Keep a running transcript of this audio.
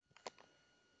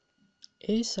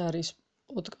ეს არის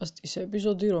პოდკასტის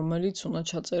ეპიზოდი, რომელიც უნდა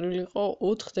ჩაწერილიყო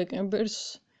 4 დეკემბერს,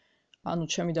 ანუ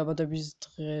ჩემი დაბადების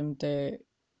დღემდე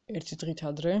ერთი დღით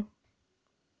ადრე.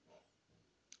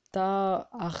 და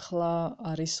ახლა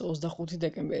არის 25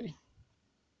 დეკემბერი.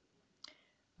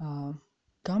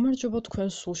 გამარჯობა თქვენ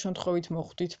სულ შემთხვევით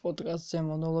მოხვდით პოდკასტზე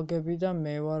მონოლოგები და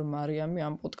მე ვარ მარიამი,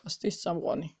 ამ პოდკასტის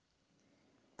წამყვანი.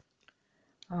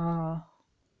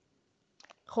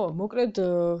 ხო, მოკლედ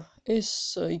ეს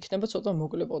იქნება ცოტა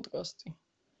მოკლე პოდკასტი.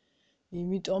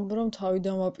 იმიტომ რომ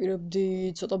თავიდან ვაპირებდი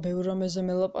ცოტა ბევრ რამეზე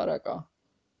მელაპარაკა.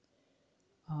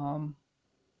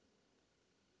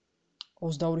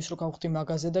 22-ის რო გავხდი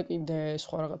მაგაზე და კიდე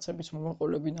სხვა რაღაცებიც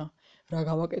მომაყოლებინა. რა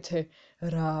გავაკეთე,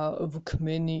 რა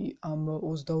ვქმენი ამ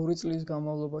 22 წლის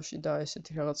განმავლობაში და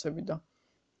ესეთი რაღაცები და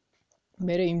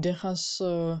მერე იმდენ ხანს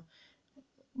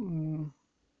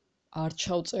არ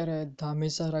ჩავწერე და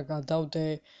მეზარა გადავდე,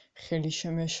 ხელი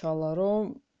შემეშალა,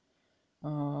 რომ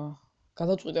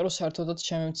გადავწყვიტე, რომ საერთოდაც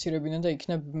შემემცირებინა და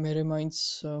იქნებ მერე მაინც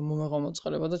მომეღო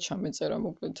მოწყალება და ჩამეწერა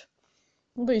მოკლედ.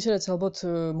 და ისედაც ალბათ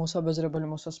მოსაბეზრებელი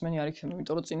მოსასმენი არ იქნება,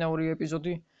 იმიტომ რომ წინა ორი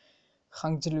ეპიზოდი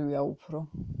ხანგრძლივია უფრო.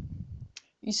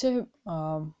 ისე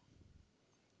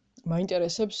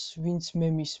მაინტერესებს, ვინც მე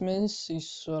მისმენს, ის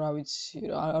არ ვიცი,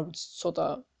 ცოტა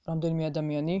რამდენიმე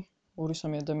ადამიანი,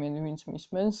 2-3 ადამიანი ვინც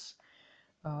მისმენს.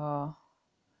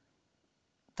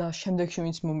 და შემდეგში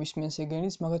ვინც მომისმენს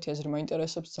ეგენიც, მაგათი აზრი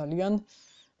მაინტერესებს ძალიან.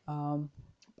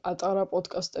 პატარა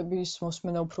პოდკასტების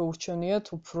მოსმენა უფრო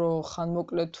ურჩევნიათ, უფრო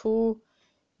ხანმოკლე თუ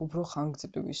უფრო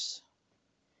ხანგრძლივის.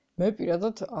 მე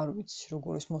პირადად არ ვიცი,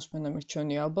 როგორ ის მოსმენა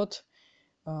მირჩევნია ალბათ.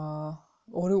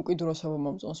 ორი უკიდურესობა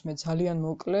მომწონს, მე ძალიან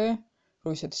მოკლე,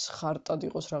 რომ ისეთი ხარტად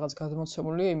იყოს რაღაც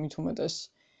გადმოცემული, იმით უმეტეს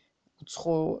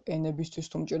უცხო ენებისთვის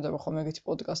თუ მჭირდება ხოლმე ეგეთი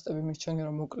პოდკასტები მირჩენია,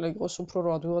 რომ მოკლე იყოს, უფრო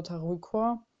რომ ადვილად აღვიქვა.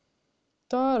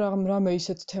 და რამე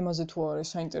ისეთ თემაზე თუ არის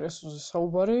საინტერესოზე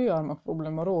საუბარი, არ მაქვს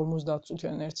პრობლემა, რომ 50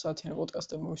 წუთიანი 1 საათიანი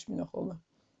პოდკასტები მოვისმინო ხოლმე.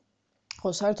 ხო,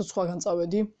 საერთოდ სხვაგან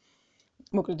წავედი.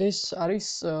 მოკლედ ეს არის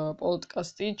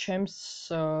პოდკასტი ჩემს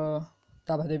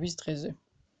დაბადების დღეზე.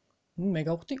 მე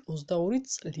გავხდი 22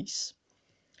 წლის.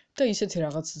 და ისეთი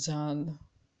რაღაც ძალიან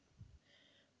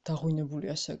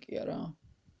დაღვინებული ასაკია რა.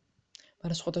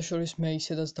 მაგრამ სხვათა შორის მე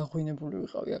ისედაც დაღვინებული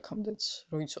ვიყავი აქამდეც,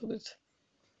 რო იცოდეთ.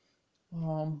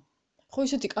 ხო,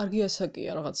 ისეთი კარგი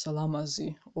ასაკია რაღაცა ლამაზი,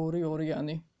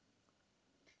 2-2-იანი.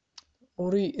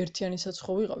 2 ერთიანისაც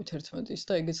ხო ვიყავით ერთმანეთის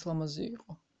და ეგეც ლამაზი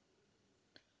იყო.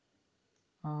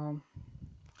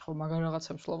 ხო, მაგარ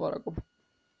რაღაცებს ვლაპარაკობ.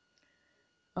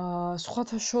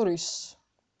 სხვათა შორის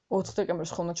 4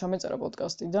 დეკემბერს ხომ ჩამეწერა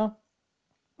პოდკასტი და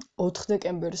 4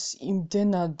 დეკემბერს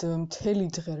იმდენად მთელი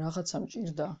დღე რაღაცა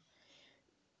მჭირდა.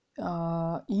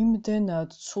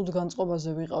 იმდენად ცუდ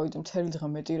განწყობაზე ვიყავით, მთელი დღე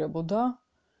მეტირებოდა,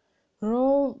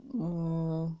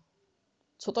 რომ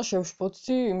ცოტა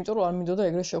შევშფოთდი, იმიტომ რომ არ მინდოდა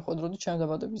ეგრე შევხვედროდი ჩემ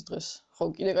დაბადების დღეს.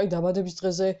 ხო, კიდე კაი დაბადების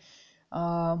დღეზე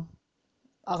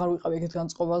აღარ ვიყავი ეგეთ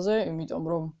განწყობაზე, იმიტომ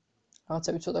რომ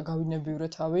რაღაცები ცოტა გავინებივრე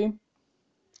თავი.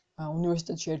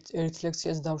 უნივერსიტეტში ერთ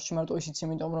ლექციაზე დავრჩი მარტო ისიც,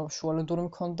 იმიტომ რომ შუალედური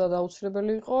მქონდა და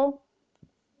აუცილებელი იყო.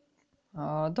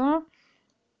 და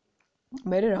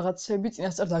მერე რაღაცები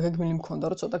წინასწარ დაგეგმილი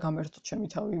მქონდა, რომ ცოტა გამერთო ჩემი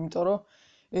თავი, იმიტომ რომ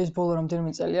ეს ბოლო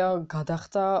რამდენიმე წელია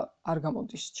გადახდა არ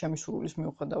გამოდის ჩემი სურვილის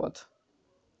მიუხედავად.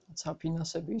 რაცა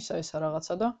ფინანსები ესა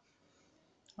რაღაცა და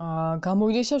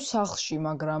გამოვიდა ისევ სახლში,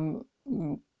 მაგრამ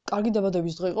კარგი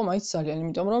დაბადების დღე იყო მაინც ძალიან,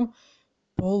 იმიტომ რომ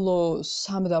ბოლო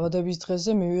 3 დაბადების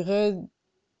დღეზე მივიღე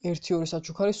 1-2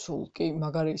 საჩუქარი სულ, კი,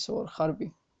 მაგარი ისე ვარ, ხარბი.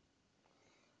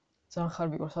 ძალიან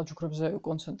ხარბი ვარ, საჩუქრებზე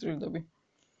კონცენტრირდები.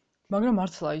 მაგრამ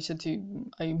მართლა ისეთი,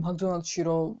 აი, მაკდონალდში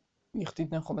რო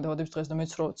იხდიდნენ ხოლმე დაბადების დღეს და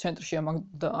მეც რო ცენტრშია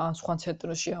ან სხვა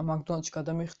ცენტრშია მაკდონალდში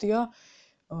გადამიხდია,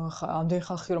 ამდენი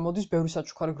ხალხი რომ მოდის, ბევრი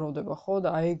საჩუქარი გროვდება, ხო? და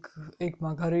აი ეგ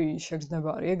მაგარი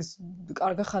შეგრძნება არის. ეგ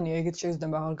კარგი ხანია, ეგეთ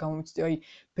შეგრძნება აღარ გამომიცდი, აი,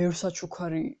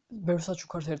 ბევრ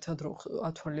საჩუქარს ერთად რო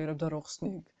ათვალიერებ და რო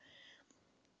ხსნი ეგ.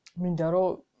 მინდა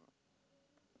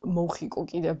რომ მოვხიკო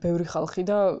კიდე ბევრი ხალხი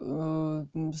და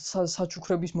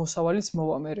საჩუქრების მოსავალიც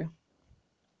მოვა მერე.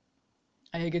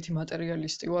 აი ეგეთი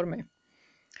მატერიალისტი ვარ მე.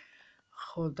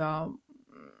 ხო და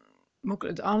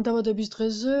მოკლედ ამ დაბადების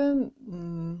დღეზე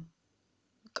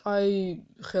კაი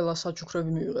ხელა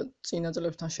საჩუქრები მივიღე წინა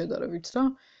წლებთან შედარებით და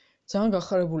ძალიან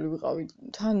გახარებული ვიყავი.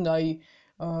 თან აი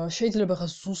შეიძლება ხა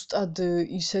ზუსტად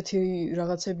ისეთი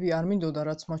რაღაცები არ მინდოდა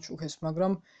რაც მაჩუქეს,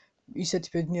 მაგრამ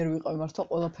ისეთი ბედნიერი ვიყავი მართლა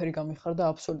ყველაფერი გამიხარდა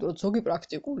აბსოლუტურად. ზოგი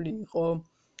პრაქტიკული იყო,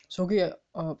 ზოგი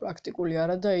პრაქტიკული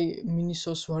არა და აი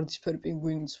მინისოს ვარდისფერი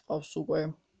პინგვინიც ვყავს უკვე.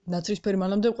 ნაცრისფერი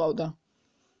მანამდე ვყავდა.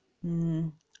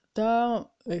 და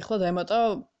ეხლა დაემატა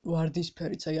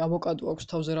ვარდისფერიც, აი ავოკადო აქვს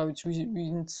თავზე, რა ვიცი,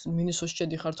 ვინც მინისოში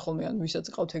შედიხართ ხოლმე, ან ვისაც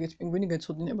ყავთ ეგეთი პინგვინი,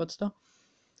 გეცოდინებათ და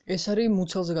ეს არის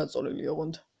მუცელზე გაწოლილი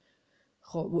ოღონდ.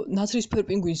 ხო, ნაცრისფერ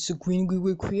პინგვინს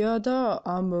გვინგვი ქვია და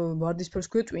ამ ვარდისფერს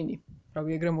ქვია ტვინი.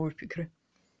 რავი, ეგრე მოვიფიქრე.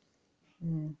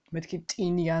 მეთქი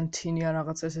ტინი ან თინი ან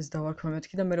რაღაც ესეც დავარქვე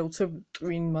მეთქი და მე უცებ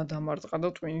ტვინმა დამარტყა და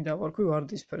ტვინი დავარქვი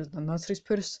ვარდისფერს და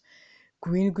ნაცრისფერს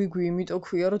გვინგვი იმიტომ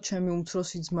ქვია, რომ ჩემი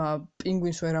უმცროსი ძმა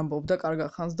პინგვინს ვერ ამბობდა კარგ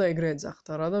ხანს და ეგრე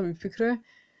ეძახდა რა და ვიფიქრე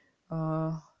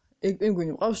ეგ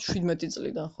პინგვინი მყავს 17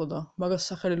 წლიდან ხო და მაგას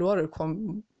სახელი რო არ ერქვა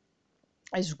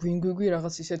ეს გვინგვი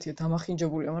რაღაც ისეთია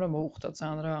დამახინჯებულია, მაგრამ მოუხდა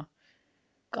ძალიან რა.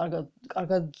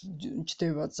 კარგად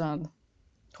ჯდება ძალიან.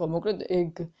 ხო, მოკლედ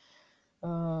ეგ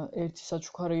ერთი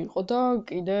საჩუქარი იყო და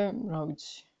კიდე, რა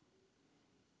ვიცი,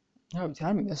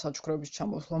 არ მინდა საჩუქრების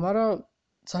ჩამოსვლა, მაგრამ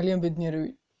ძალიან ბედნიერი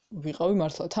ვიყავი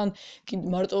მართლა. თან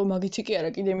მარტო მაგითი კი არა,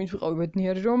 კიდე იმით ვიყავი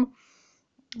ბედნიერი, რომ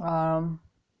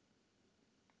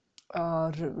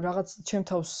რაღაც ჩემ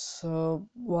თავს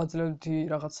ვაძლევდი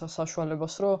რაღაცა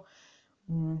საშუალებას, რომ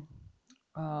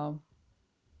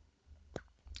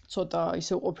ცოტა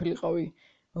ისე ყოფილიყავი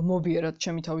მობიერად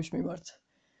ჩემი თავის მიმართ.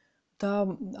 და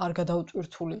არ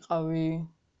გადავტვირთულიყავი,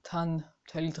 თან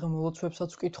მთელი დღე მოლოცვებსაც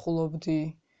ვკითხულობდი,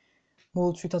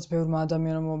 მოლოცვითაც ბევრმა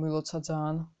ადამიანმა მომილოცა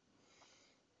ძალიან.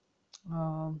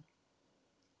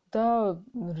 და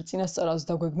წინასწარას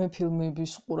დაგვეგმე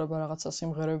ფილმების ყურება, რაღაცა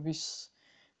სიმღერების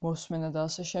მოსმენა და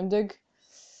ასე შემდეგ.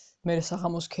 მე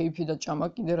საღამოს კეიფი და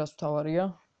ჭამა კიდე რაც მთავარია,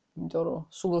 იმიტომ რომ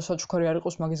სულ საჩუქარი არ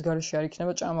იყოს, მაგის გარეშე არ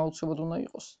იქნება, ჭამა უცებოდ უნდა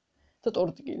იყოს. და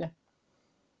ტორტი კიდე.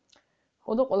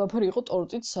 ხო და ყველაფერი იყო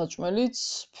ტორტიც, საჭმელიც,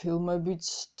 ფილმებიც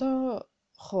და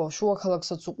ხო, შუა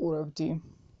ქალაქსაც უყურებდი.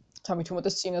 თამით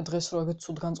უმეტეს წინა დღეს რო ეგეთ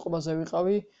ცუდ განწყობაზე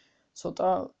ვიყავი,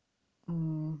 ცოტა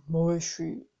მოვეშვი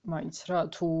მაინც რა,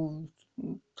 თუ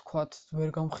თქვათ, ვერ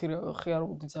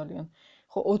გამხიარებდი ძალიან.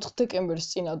 ხო, 4 დეკემბერს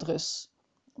წინა დღეს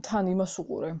თან იმას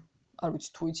უყურე. არ ვიცი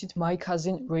თუ იცით, My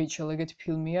Cousin Rachel ეგეთი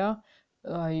ფილმია.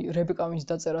 აი, რებეკა ვინც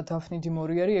დაწერა დაფნი დი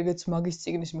მორიერი, ეგეც მაგის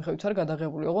წიგნის მიხედვით არის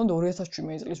გადაღებული. ოღონდ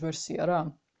 2017 წლის ვერსია რა.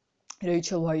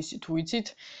 Rachel Weisz-ი თუ იცით,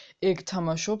 ეგ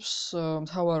თამაშობს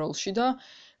მთავარ როლში და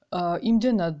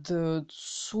იმდენად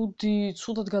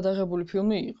ცუდად გადაღებული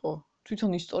ფილმი იყო.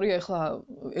 თვითონ ისტორია ეხლა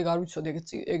ეგ არ ვიცოდი,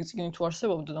 ეგ წიგნი თუ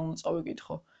არსებობდა და უნდა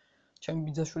წავიკითხო. ჩემი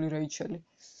ბიძაშვილი Rachel-ი.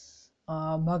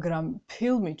 მაგრამ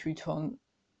ფილმი თვითონ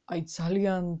აი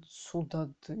ძალიან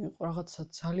ცუდად იყო, რაღაცა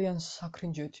ძალიან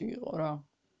საკრინჯეთი იყო რა.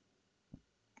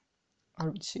 არ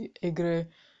ვიცი,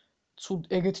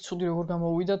 ეგეთი ცუდი როგორ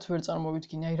გამოვიდათ, ვერ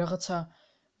წარმოვიდგინე. აი რაღაცა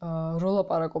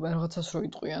როლაპარაკობენ, რაღაცას რო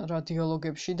იტყვიან რა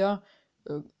დიალოგებში და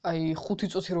აი 5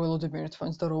 წუთი რო ველოდებიან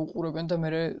ერთმანეთს და რო უყურებენ და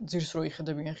მერე ძირს რო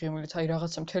იხედებიან ღიემილით. აი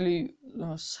რაღაცა მთელი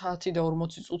საათი და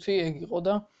 40 წუთი ეგ იყო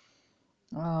და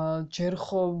ჯერ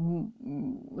ხო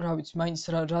რა ვიცი, მაინც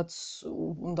რაც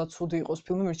უნდა ცუდი იყოს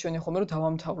ფილმი, მირჩენია ხოლმე რომ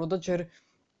დავამთავრო და ჯერ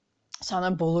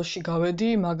სანამ ბოლოში გავედი,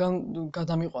 მაგან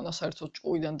გადამიყვანა საერთოდ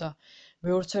ჭკუიდან და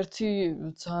მეორც ერთი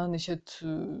ძალიან ისეთ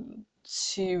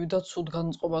ცივ და ცუდ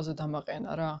განწყობაზე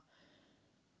დამაყენა რა.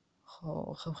 ხო,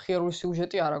 ხერული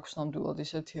სიუჟეტი არ აქვს ნამდვილად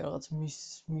ისეთი რაღაც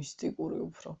მისტიკური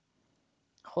უფრო.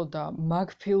 ხო და მაგ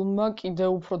ფილმმა კიდე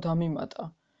უფრო დამიმატა.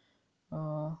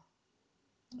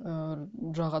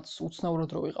 რაღაც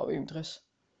უცნაურად რო ვიყავი იმ დღეს.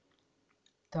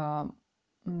 და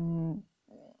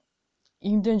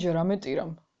იმდენჯერ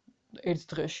ამეტირამ ერთ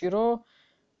დღეში,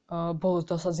 რომ ბოლოს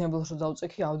დასაძინებლად რო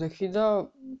დავწექი, ავდექი და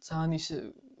ძალიან ის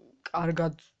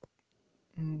კარგად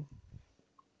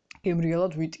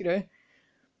გემრიელად ვიტირე.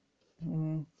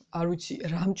 არ ვიცი,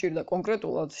 რა მჭირდა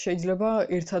კონკრეტულად, შეიძლება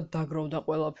ერთად დაგროვდა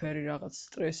ყველაფერი, რაღაც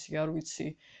სტრესი, არ ვიცი,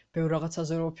 ბევრ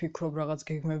რაღაცაზე რო ვფიქრობ, რაღაც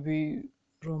გეგმები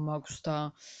რომ მაქვს და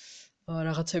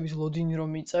რაღაცების ლოდინი რომ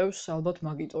მიწევს, ალბათ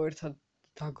მაგიტო ერთად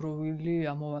დაგროვილი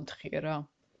ამოვანთხიე რა.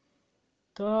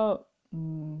 და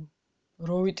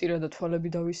რო ვიტირე და თვალები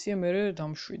დავისიე, მერე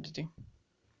დამშვიდდი.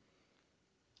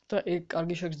 და ეგ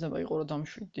კარგი შეგრძნება იყო რომ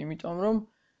დამშვიდდი, იმიტომ რომ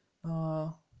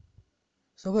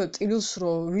ზოგადად წილს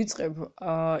რო ვიწყებ,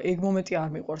 ეგ მომენტი არ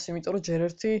მიყვარს, იმიტომ რომ ჯერ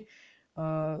ერთი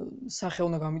სახე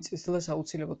უნდა გამიწისდეს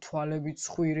აუცილებლად თვალები,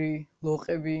 ცხვირი,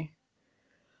 ლოყები.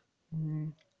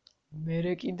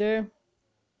 მერე კიდე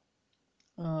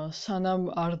სანამ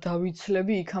არ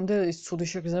დავიცლები, იქამდე ეს ცუდი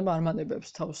შეგრძნება არ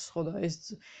მანებებს თავს, ხო და ეს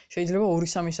შეიძლება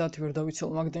 2-3 საათი ვერ დავიცლო,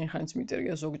 მაგდენი ხანიც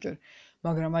მიტერია ზოგჯერ.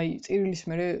 მაგრამ აი წირილის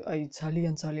მერე აი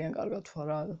ძალიან კარგად ვარ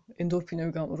რა,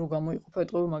 ენდორფინები რო გამოიყოფა,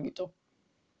 ეტყობა მაგიტო.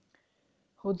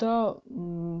 ხო და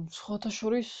სხვათა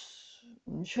შორის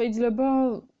შეიძლება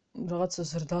რაღაცა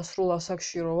ზრდასრულ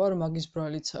ასაკში რო ვარ, მაგის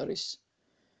ბრალიც არის.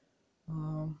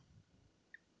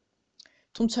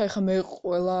 თუმცა ეხა მე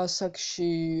ყველა ასაკში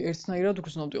ერთნაირად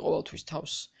ვგრძნობდი ყოველთვის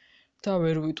თავს და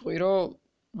ვერ ვიტყვი, რომ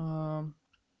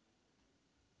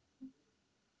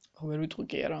ვერ ვიტყვი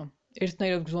კი არა.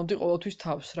 ერთნაირად გრძნობდი ყოველთვის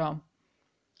თავს რა.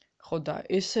 ხო და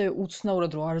ესე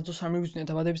უცნაურად რომ არასდროს არ მივიზვნია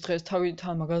დაბადების დღეს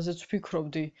თან მაგაზეც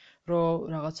ვფიქრობდი, რომ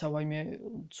რაღაცა ვაიმე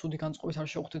ცუდი განწყობით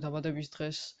არ შევხვდი დაბადების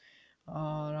დღეს.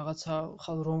 რაღაცა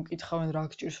ხალ რომ მკითხავენ რა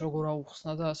გჭირს როგორ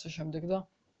აუხსნა და ასე შემდეგ და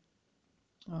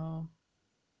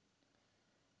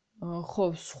ხო,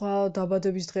 სხვა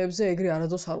დაბადების დღეებზე ეგრე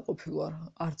არასდროს არ ყოფილვარ,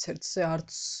 არც ერთზე, არც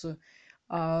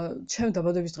ჩემ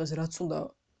დაბადების დღეს რაც უნდა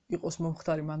იყოს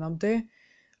მომხდარი მანამდე,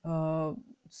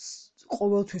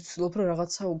 ყოველთვის ვცდილობ რომ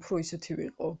რაღაცა უფრო ისეთი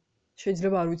ვიყო.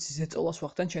 შეიძლება არ ვიცი ზეწოლას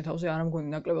ვახდენ ჩემ თავზე, არ მგონი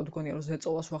ნაკლებად მგონია რომ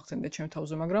ზეწოლას ვახდენდე ჩემ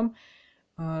თავზე, მაგრამ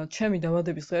ჩემი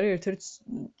დაბადების დღე არის ერთ-ერთი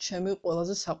ჩემი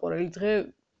ყველაზე საყვარელი დღე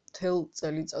მთელ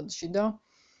წელიწადში და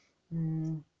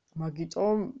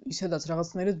მაგიტომ ისედაც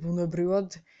რაღაცნაირად ბუნებრივად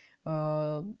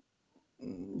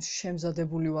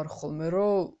შემზადებული ვარ ხოლმე,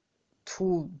 რომ თუ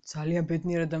ძალიან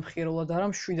ბედნიერად და მხიარულად არა,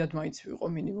 მშვიდად მაინც ვიყო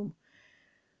მინიმუმ.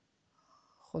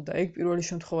 ხო და ეგ პირველი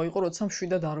შემთხვევა იყო, როცა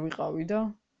მშვიდად არ ვიყავი და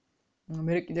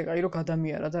მე კიდე კაი რომ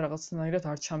გადამიარა და რაღაცნაირად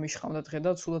არ ჩამიშხამდა დღე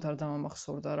და ცუდად არ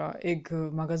დამამახსოვრდა რა. ეგ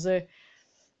მაგაზე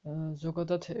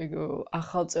ზოგადად ეგ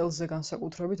ახალ წელზე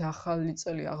განსაკუთრებით, ახალი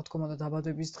წელი აღდგომა და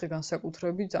დაბადების დღე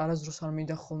განსაკუთრებით არასდროს არ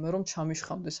მინდა ხოლმე რომ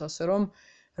ჩამიშხამდეს ასე რომ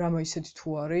რამე ისეთი თუ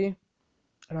არის,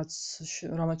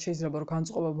 რამაც შეიძლება რომ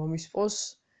განწყობა მომისპოს,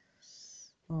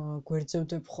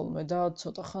 გვერდზევდებ ხოლმე და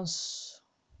ცოტა ხანს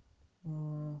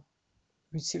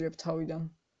ვიცილებ თავიდან.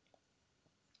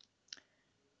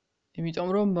 იმიტომ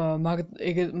რომ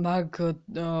მაგ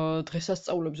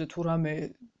დღესასწაულებზე თუ რამე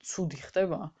ცუდი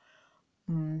ხდება,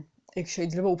 ეგ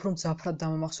შეიძლება უფრო მძაფრად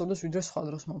დამამახსოვრდეს, ვიდრე სხვა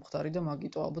დროს მომხდარი და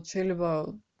მაგიტო ალბათ შეიძლება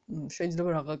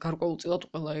რა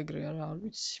გარკვეულწილად ყველა ეგრე არა, არ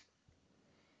ვიცი.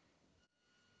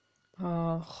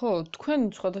 ხო, თქვენ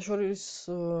სხვადასხვის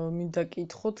მინდა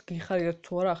კითხოთ, გიხარიათ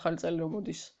თუ არა ახალი წელი რომ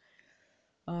მოდის.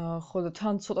 ხო და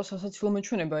თან ცოტა სასაცილო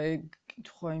მეჩვენება ეგ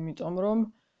კითხვა, იმიტომ რომ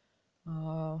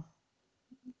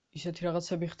ისეთი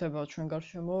რაღაცები ხდება ჩვენ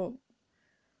გარშემო,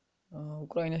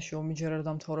 უკრაინაში ომი ჯერ არ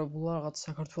დამთავრებულა, რაღაც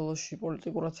საქართველოში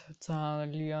პოლიტიკურად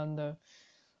ძალიან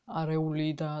არეული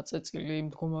და წეწილი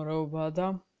მდგომარეობაა და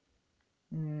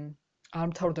არ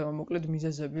მთავრდება მოკლედ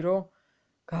მიზეზები, რომ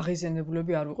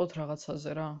გაღიზიანებულები არ ვიყოთ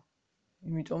რაღაცაზე რა.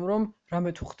 იმიტომ რომ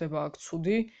რამე თუ ხდება აქ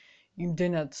ცუდი,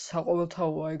 იმდენად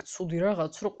საყოველთაოა ეგ ცუდი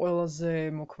რაღაც, რომ ყველაზე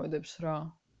მოქმედებს რა.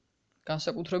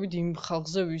 განსაკუთრებით იმ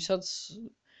ხალხზე, ვისაც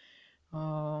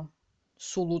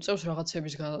სულ უწევს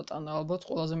რაღაცების გადატანა, ალბათ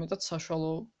ყველაზე მეტად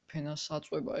საშუალო ფენას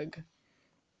აწვება ეგ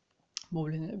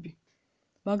მოვლენები.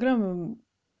 მაგრამ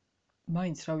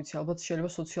მაინც რა ვიცი, ალბათ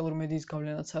შეიძლება სოციალური მედიის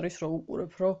გავლენაც არის, რომ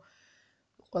უყურებ, რომ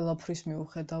ყველაფრის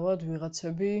მიუხედავად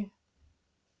ვიღაცები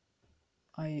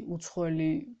აი უცხოელი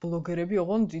ბლოგერები,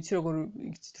 ოღონდ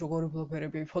იცით როგორი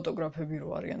ბლოგერები, ფოტოგრაფები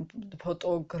რო არიან,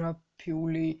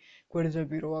 ფოტოგრაფიული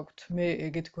გვერდები რო აქვთ. მე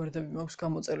ეგეთ გვერდები მაქვს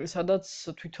გამოწერილი, სადაც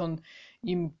თვითონ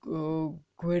იმ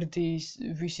გვერდის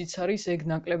ვისიც არის, ეგ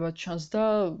ნაკლებად ჩანს და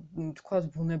თქვათ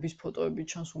ბუნების ფოტოები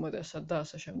ჩანს უმეტესად და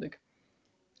ასე შემდეგ.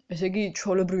 ესე იგი,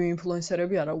 ჩვეულებრივი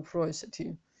ინფლუენსერები არა, უფრო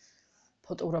ესეთი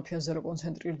ფოტოგრაფიაზე რო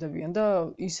კონცენტრირდებიან და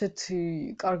ისეთი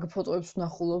კარგ ფოტოებს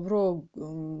ვნახულობ, რომ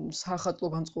საახალწლო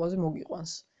განწყობაზე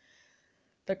მოგიყვანს.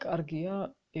 და კარგია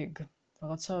ეგ,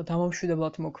 რაღაცა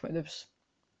დამამშვიდებლად მოქმედებს.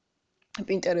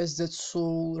 პინტერესტზეც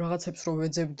სულ რაღაცებს რო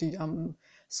ვეძებდი ამ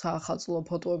საახალწლო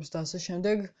ფოტოებს და ასე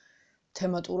შემდეგ,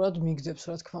 თემატურად მიგდებს,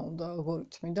 რა თქმა უნდა,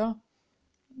 ალგორითმი და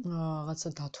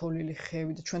რაღაცა დათოლილი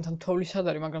ხეები და ჩვენთან თოვლი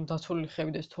სად არის, მაგრამ დათოლილი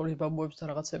ხეები და ეს თოვლის ბაბუებს და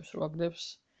რაღაცებს რო აგდებს.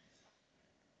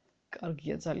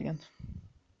 კარგია ძალიან.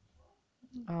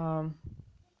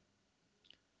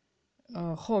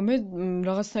 ხო, მე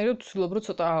რაღაცნაირად ვცდილობ, რომ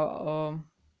ცოტა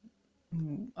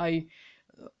აი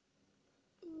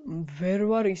ვერ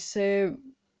ვარ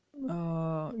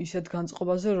ისეთ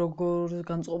განწყობაზე, როგორ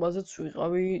განწყობაზეც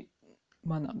ვიყავი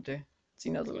მანამდე,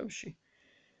 წინა წლებში.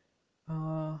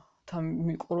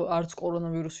 არც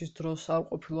კორონავირუსის დროს არ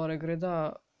ყოფილვარ ეგრე და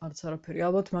არც არაფერი.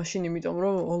 ალბათ მაშინ იმიტომ,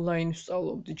 რომ ონლაინ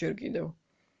ვსწავლობდი ჯერ კიდევ.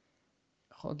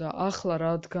 ხო და ახლა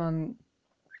რადგან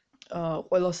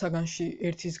ყველა საგანში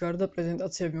ერთის გარდა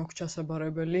პრეზენტაციები მოქვს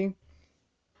ჩასაბარებელი.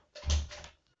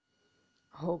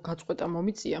 ხო, გაწყვეტა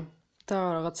მომიწია და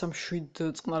რაღაცა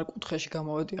 7 წყნარ კუთხეში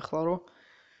გამოვედი ახლა, რომ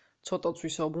ცოტაც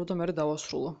ვისაუბრო და მერე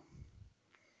დავასრულო.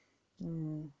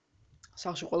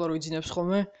 სახლში ყველა რო იძინებს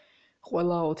ხოლმე,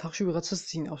 ყველა ოთახში ვიღაცას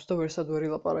ძინავს და ვერსად ვერ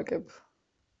ილაპარაკებ.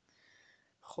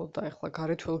 ხო და ახლა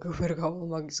გარეთ ვერ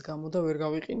გავალ მაგის გამო და ვერ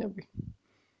გავიყინები.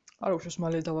 არ უშავს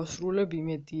მალე დავასრულებ,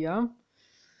 იმედია.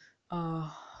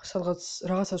 სადღაც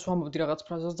რაღაცას ვამბობდი რაღაც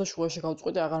ფრაზას და შუაში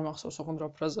გავწყვეტე, აღარ მახსოვს, ოღონდ რა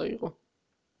ფრაზა იყო.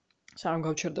 სანამ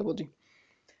გავჩერდებოდი.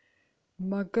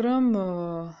 მაგრამ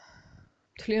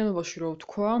მთლიანობაში რო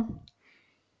ვთქვა,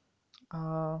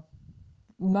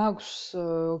 მაქვს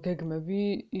გეგმები,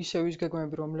 ისევ ის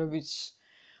გეგმები, რომლებიც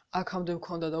აქამდე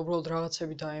მქონდა და უბრალოდ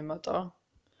რაღაცები დაემატა.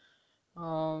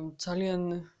 ძალიან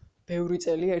ბევრი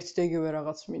წელია ერთი და იგივე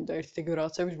რაღაც მინდა, ერთი და იგივე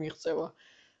რაღაცების მიღწევა.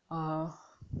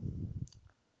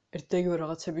 ერთი და იგივე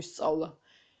რაღაცების სწავლა.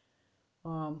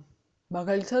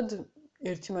 მაგალითად,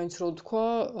 ერთი მაინც რო ვთქვა,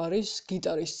 არის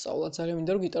გიტარის სწავლა. ძალიან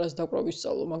მინდა რომ გიტარას დაკვრა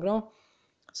ვისწავლო, მაგრამ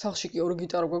სახლში კი ორი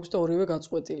გიტარა გვაქვს და ორივე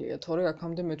გაწყვეტილია, თორე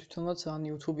აქამდე მე თვითონაც ან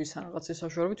YouTube-ის ან რაღაცის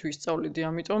საშუალებით ვისწავლიდი,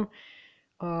 ამიტომ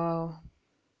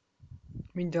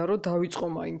მინდა რომ დავიწყო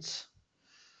მაინც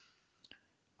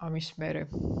ამის მერე.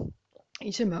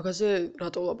 ისე მაგაზე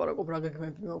რატო ვლაპარაკობ, რა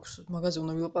გეგმები მაქვს? მაგაზე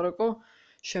უნდა ვილაპარაკო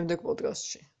შემდეგ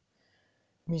პოდკასტში.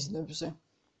 მიზნებზე.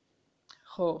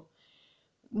 ხო.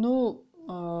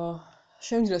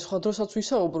 შემიძლია სხვა დროსაც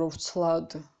ვისაუბრო ვრცლად,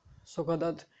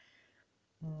 ზოგადად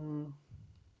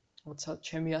როცა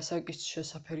ჩემი ასაკის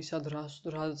შესაფერისად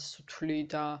რას ვთვლი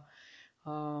და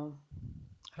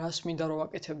რას მინდა რომ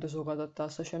ვაკეთებდე ზოგადად და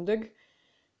ასე შემდეგ.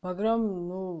 მაგრამ,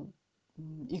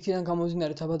 იქიდან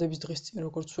გამომდინარე დაბადების დღის წინ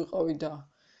როგორც ვიყავი და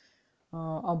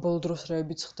ამ ბოლო დროს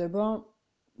რაებიც ხდება,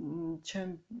 ჩემ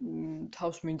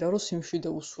თავს მინდა რომ სიმშვიდე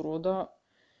უსურვო და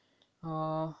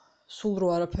სულ რო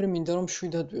არაფერი მინდა რომ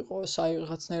მშვიდად ვიყო. აი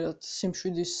რაღაცნაირად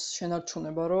სიმშვიდის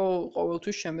შენარჩუნება რომ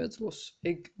ყოველთვის შემეძლოს.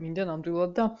 ეგ მინდა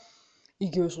ნამდვილად და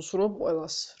იგივეს უსურვებ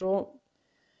ყველას, რომ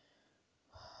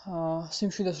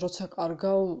სიმშვიდეს როცა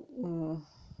კარგავ,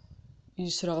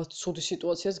 ის რაღაც ცუდი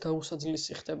სიტუაციაც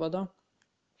გაუსაძლისი ხდება და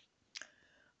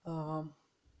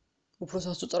უფრო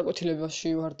სასწო წარკვეთილებაში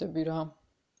ვარდები რა.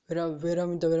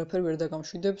 ვერავინ და ვერაფერი ვერ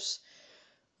დაგამშვიდებს.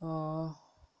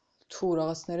 თუ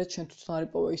რაღაცნაირად შენ თვითონ არ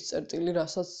იპოვე ის წერტილი,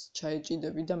 რასაც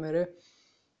ჩაეჭიდები და მერე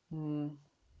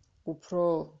უფრო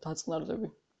დაწყნარდები.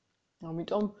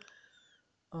 ამიტომ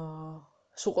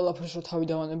სულ ყველაფერს რო თავი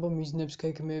დავანებო, მიზნებს,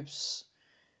 გეგმებს,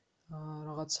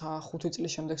 რაღაცა 5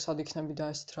 წლის შემდეგ სად იქნები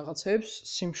და ესეთ რაღაცებს,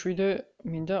 სიმშვიდე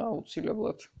მინდა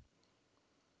აუცილებლად.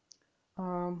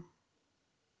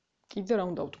 კიდე რა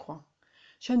უნდა ვთქვა?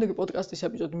 შემდეგი პოდკასტის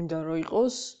ეპიზოდი მინდა რომ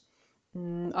იყოს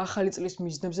ახალი წლის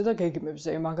მიზნებზე და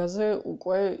გეგმებზე. მაგაზე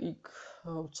უკვე იქ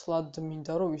ვცლად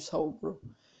მინდა რომ ვისაუბრო.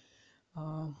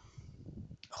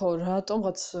 ხო,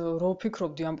 რატომღაც რო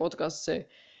ვფიქრობდი ამ პოდკასტზე,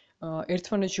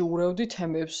 ერთმანეთში უღრევდი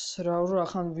თემებს,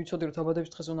 ახლა ვიცოდი რომ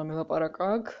დაბადების დღეზე უნდა მელაპარაკა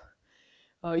აქ.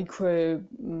 იქვე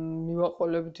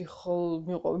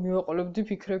მივაყოლებდი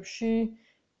ფიქრებში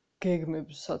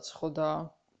გეგმებსაც, ხო და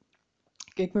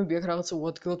გეგმები აქ რაღაცა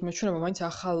უადგილოდ მეჩვენება, მაინც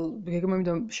ახალ გეგმები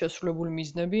და შესრულებული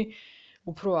მიზნები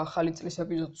უფრო ახალი წლის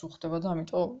ეპიზოდს უხდება და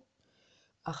ამიტომ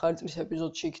ახალი წლის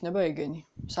ეპიზოდში იქნება ეგენი,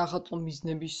 სახალხო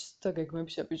მიზნების და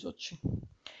გეგმების ეპიზოდში.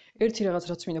 ერთი რაღაც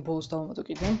რაც მინდა ბოლოს დავამატო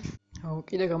კიდე.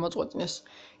 კიდე გამაწყვეტინეს.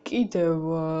 კიდევ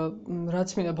რაც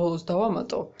მინდა ბოლოს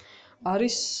დავამატო,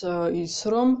 არის ის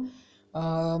რომ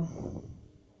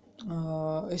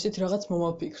ესეთი რაღაც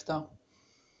მომაფიქრდა.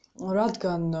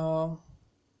 რადგან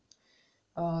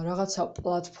რაღაცა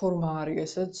პლატფორმა არის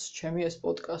ესეც, ჩემი ეს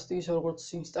პოდკასტი, ისე როგორც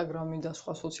ინსტაგრამი და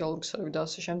სხვა სოციალური ქსელები და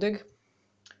ასე შემდეგ.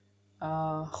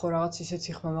 ხო რაღაც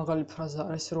ისეთი ხმამაღალი ფრაზა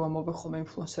არის, რომ ამბობენ ხოლმე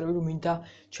ინფლუენსერები, რომ მინდა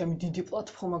ჩემი დიდი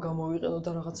პლატფორმა გამოვიყენო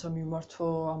და რაღაცა მიმართო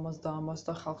ამას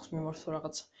და ხალხს მიმართო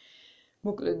რაღაცა.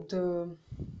 მოკლედ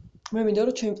მე მინდა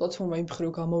რომ ჩემი პლატფორმა იმ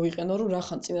მხრივ გამოვიყენო, რომ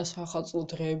რახან წინა სახალხო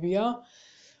დღეებია.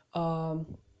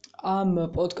 ამ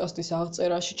პოდკასტის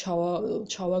აღწერაში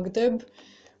ჩავაგდებ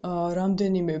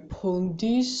რამდენიმე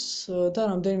ფონდის და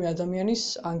რამდენიმე ადამიანის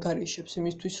ანგარიშებს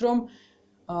იმისთვის, რომ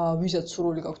ვიზაც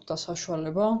სურვილი გაქვთ და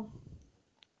საშუალება,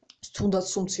 თუნდაც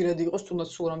სულ მცირედი იყოს, თუნდაც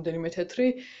სულ რამდენიმე თეთრი,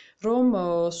 რომ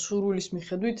სურვილის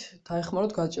მიხედვით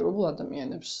დაეხმაროთ გაჭირებულ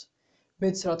ადამიანებს.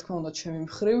 მეც რა თქმა უნდა ჩემი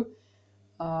მხრივ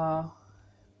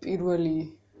პირველი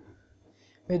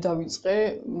მე დავიწყე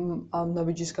ამ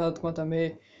ნაბიჯის გადადგმა და მე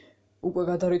უკვე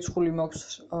გადარიცხული მაქვს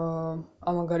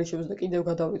ამ ანგარიშებს და კიდევ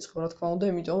გადავიწყებ, რა თქმა უნდა,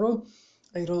 იმიტომ რომ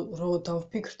აი რო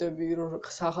დავფიქრდები, რომ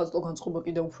სახალხო განწყობა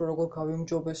კიდევ უფრო როგორ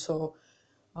გავიმჯობესო,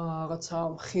 რაღაცა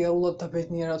მხიარულად და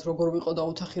ბედნიერად როგორ ვიყო და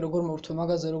ოთახი როგორ მოვთო,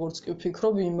 მაგაზე როგორც კი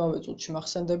ვფიქრობ, იმავე წუთში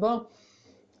მახსენდება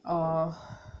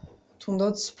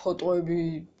თუნდაც ფოტოები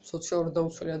სოციალურად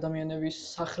დაუცველი ადამიანების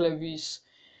სახლების,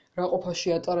 რა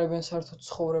ყოფაში ატარებენ საერთოდ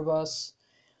ცხოვრებას,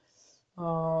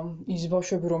 ის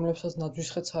ბავშვები, რომლებსაც ნაძვის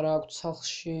ხეც არ აქვთ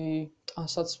სახლში,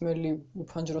 ტანსაცმელი,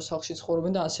 უფანჯრო სახლში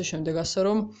ცხოვრობენ და ასე შემდეგ, ასე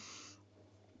რომ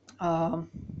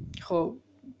ხო,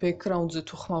 ბექგრაუნდზე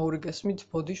თუ ხმაური გესმით,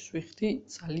 ბოდიშს ვიხდი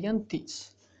ძალიან დიდს.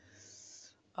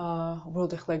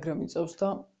 უბრალოდ ეხლა ეგრე მიწევს და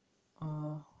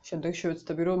შემდეგ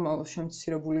შევეცდები რომ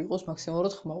შემცირებული იყოს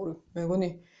მაქსიმალურად ხმაური. მე მგონი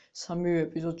სამივე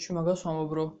ეპიზოდში მაგას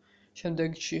ვამბობ, რომ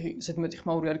შემდეგში ზედმეტი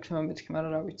ხმაური არ იქნება მეთქი,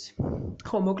 მაგრამ რა ვიცი.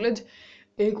 ხო, მოკლედ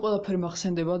ეგ ყველაფერი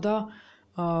მახსენდება და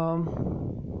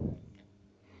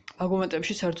მაგ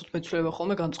მომენტებში საერთოდ მეცვლება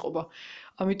ხოლმე განწყობა.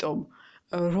 ამიტომ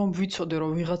რომ ვიცოდე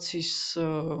რომ ვიღაცის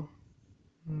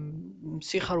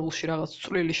სიხარულში რაღაც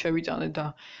წვლილი შევიტანე და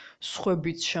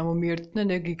სხვებიც შემომიერდნენ,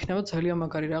 ეგ იქნება ძალიან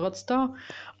მაგარი რაღაც და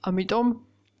ამიტომ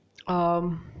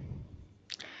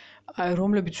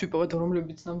რომლებიც ვიპოვე და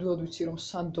რომლებიც ნამდვილად ვიცი რომ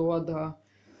სანდოა და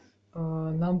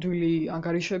ნამდვილი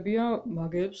ანგარიშებია,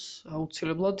 მაგებს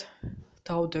აუცილებლად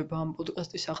დავდება ამ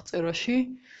პოდკასტის აღწერაში.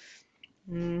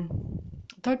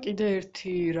 და კიდე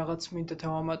ერთი რაღაც მინდა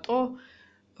დავამატო,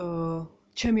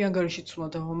 ჩემი ანგარიშიც უნდა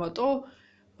დავამატო,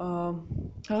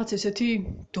 რაღაც ესეთი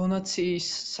დონაციის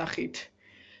სახით.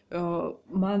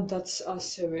 მანდაც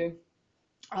ასევე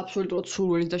აბსოლუტურად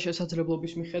სურვილის და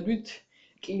შესაძლებლობის მიხედვით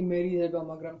კი მერიდება,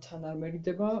 მაგრამ თან არ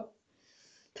მერიდება.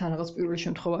 თან რაღაც პირველი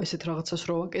შემთხვევა ესეთ რაღაცას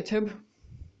რო ვაკეთებ.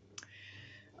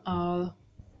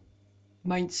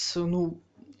 მაინც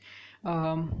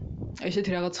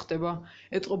ესეთი რაღაც ხდება,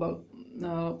 ეტყობა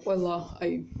ყველა,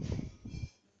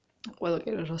 ყველა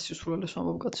კი რა სისულელეს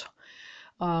ვამბობ კაცო.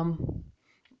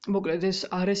 მოკლედ ეს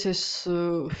RSS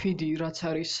feed-ი რაც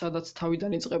არის, სადაც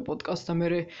თავიდან იწყებ პოდკასტს და მე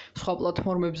სხვა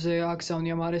პლატფორმებზე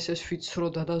აგზავნი ამ RSS feed-ს რო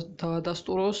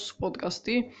დაადასტუროს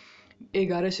პოდკასტი,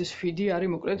 ეგ RSS feed-ი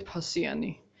არის მოკლედ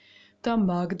ფასიანი. და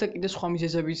მაგ და კიდე სხვა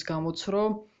მიზეზების გამოც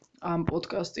რომ ამ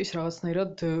პოდკასტის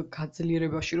რაღაცნაირად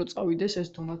გაძლიერებაში რო წავიდეს ეს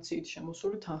დონაციით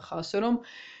შემოსული თანხა, ასე რომ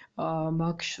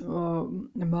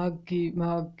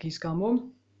მაგის გამო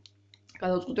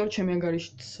გადავწყვიტე რომ ჩემი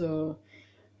ანგარიშიც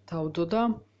დავდო და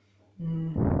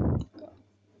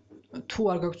თუ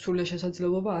არ გაქვთ სრული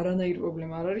შესაძლებლობა, არანაირი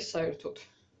პრობლემა არ არის საერთოდ.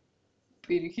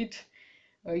 პირიქით,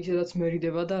 ისედაც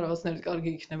მერიდება და რაღაცნაირად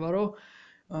კარგი იქნება, რომ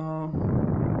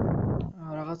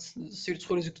რაღაც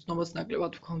სირცხვილის გრძნობაც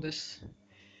ნაკლებად ვქონდეს.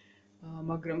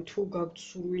 მაგრამ თუ გაქვთ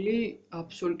სურვილი,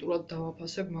 აბსოლუტურად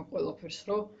დავაფასებ მაგ ყველაფერს,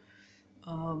 რომ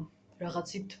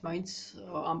რაღაცით მაინც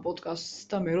ამ პოდკასტს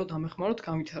და მე რო დამეხმაროთ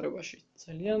განვითარებაში.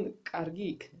 ძალიან კარგი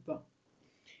იქნება.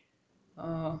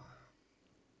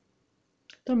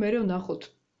 და მე ვნახოთ.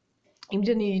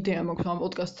 იმდენი იდეა მაქვს ამ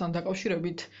პოდკასტთან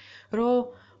დაკავშირებით,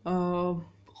 რომ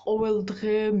ყოველ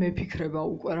დღე მეფიქრება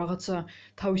უკვე რაღაცა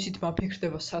თავისით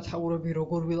მაფიქრდება სათაურები,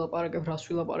 როგორ ვილაპარაკებ, რას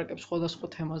ვილაპარაკებ სხვადასხვა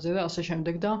თემაზე და ასე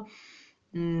შემდეგ და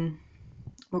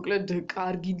მოკლედ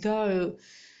კარგი და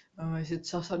ესეთ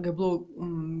სასარგებლო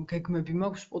გეგმები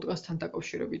მაქვს პოდკასტთან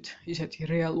დაკავშირებით, ისეთი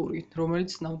რეალური,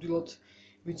 რომელიც ნამდვილად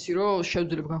ვიცი, რომ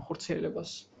შევძლებ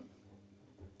განხორციელებას.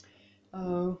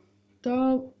 და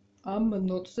ამ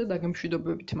ნოტზე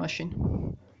დაგემშვიდობებით მაშინ.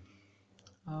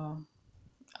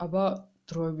 აბა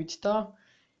დროებით და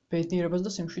ბედნიერებას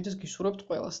და სიმშვიდეს გისურვებთ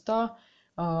ყველას და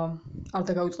არ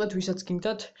დაგავიწყდეთ, ვისაც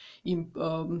გინდათ იმ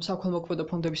საქველმოქმედო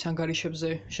ფონდების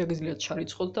ანგარიშებზე შეგიძლიათ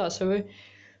ჩარიცხოთ და ასევე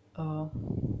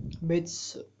მეც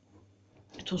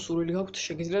თუ სურვილი გაქვთ,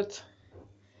 შეგიძლიათ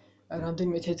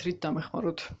რამდენიმე თეთრით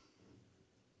დამეხმაროთ.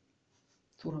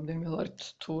 თუ რამდენიმე ლარით,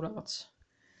 თუ რაღაც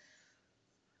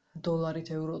დოლარით,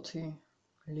 ევროთი,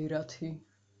 ლირათი,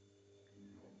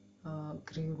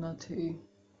 გრივნათი.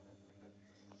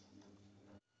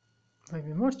 ვაი,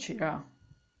 მემორჩი რა.